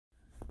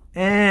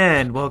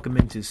And welcome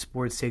into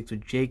Sports Takes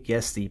with Jake.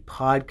 Yes, the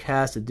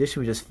podcast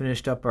edition. We just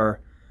finished up our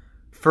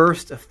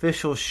first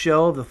official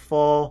show of the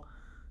fall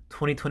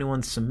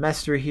 2021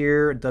 semester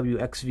here at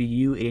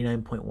WXVU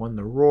 89.1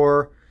 The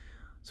Roar.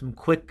 Some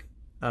quick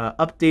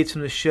updates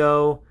from the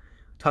show.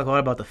 Talk a lot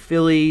about the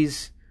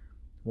Phillies.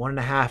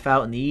 1.5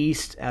 out in the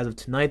East. As of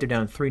tonight, they're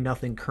down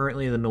 3-0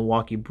 currently to the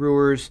Milwaukee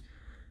Brewers.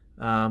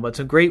 But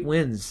some great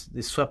wins.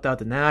 They swept out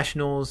the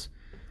Nationals.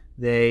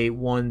 They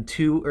won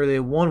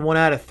one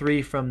out of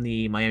 3 from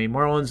the Miami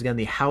Marlins. Again,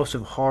 the House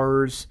of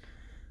Horrors.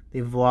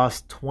 They've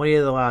lost 20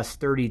 of the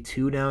last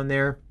 32 down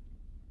there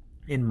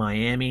in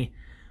Miami.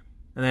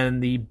 And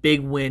then the big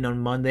win on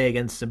Monday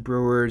against the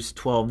Brewers,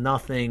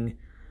 12-0.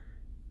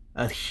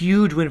 A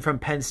huge win from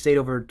Penn State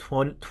over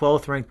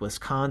 12th-ranked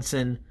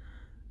Wisconsin.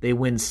 They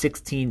win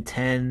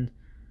 16-10.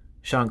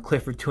 Sean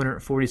Clifford,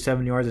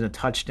 247 yards and a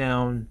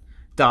touchdown.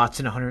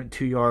 Dotson,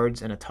 102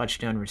 yards and a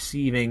touchdown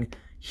receiving.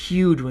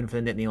 Huge win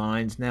for the Nittany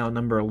Lions, now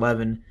number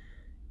 11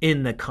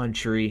 in the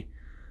country.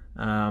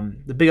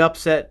 The big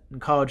upset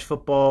in college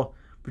football,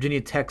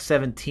 Virginia Tech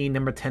 17,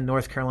 number 10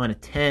 North Carolina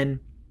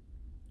 10.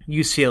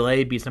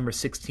 UCLA beats number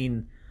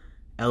 16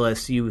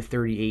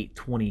 LSU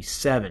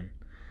 38-27.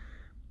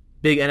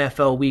 Big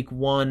NFL Week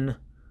 1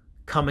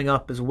 coming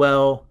up as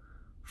well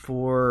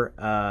for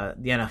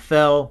the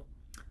NFL.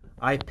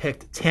 I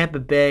picked Tampa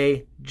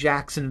Bay,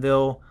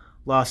 Jacksonville,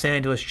 Los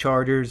Angeles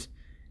Chargers,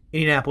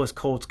 Indianapolis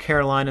Colts,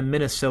 Carolina,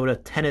 Minnesota,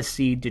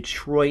 Tennessee,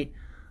 Detroit,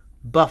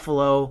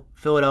 Buffalo,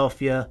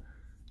 Philadelphia.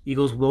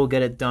 Eagles will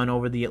get it done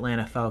over the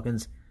Atlanta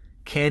Falcons.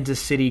 Kansas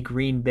City,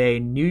 Green Bay,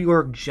 New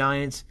York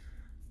Giants,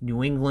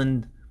 New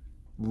England,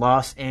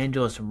 Los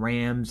Angeles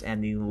Rams,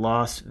 and the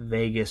Las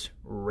Vegas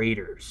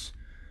Raiders.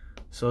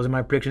 So those are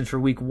my predictions for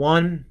Week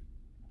 1.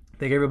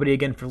 Thank everybody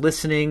again for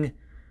listening.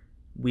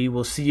 We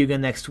will see you again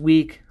next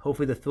week.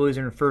 Hopefully the Phillies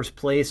are in first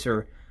place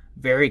or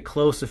very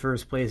close to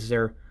first place.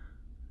 They're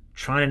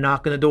trying to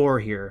knock on the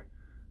door here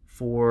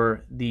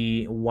for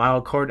the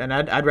wild card, and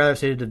I'd rather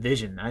say the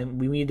division.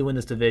 We need to win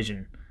this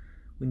division.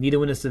 We need to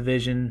win this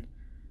division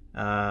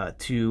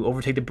to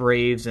overtake the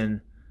Braves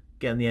and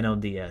get in the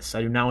NLDS.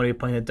 I do not want to be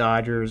playing the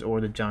Dodgers or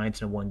the Giants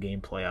in a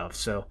one-game playoff.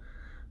 So,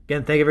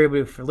 again, thank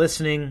everybody for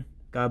listening.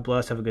 God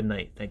bless. Have a good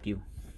night. Thank you.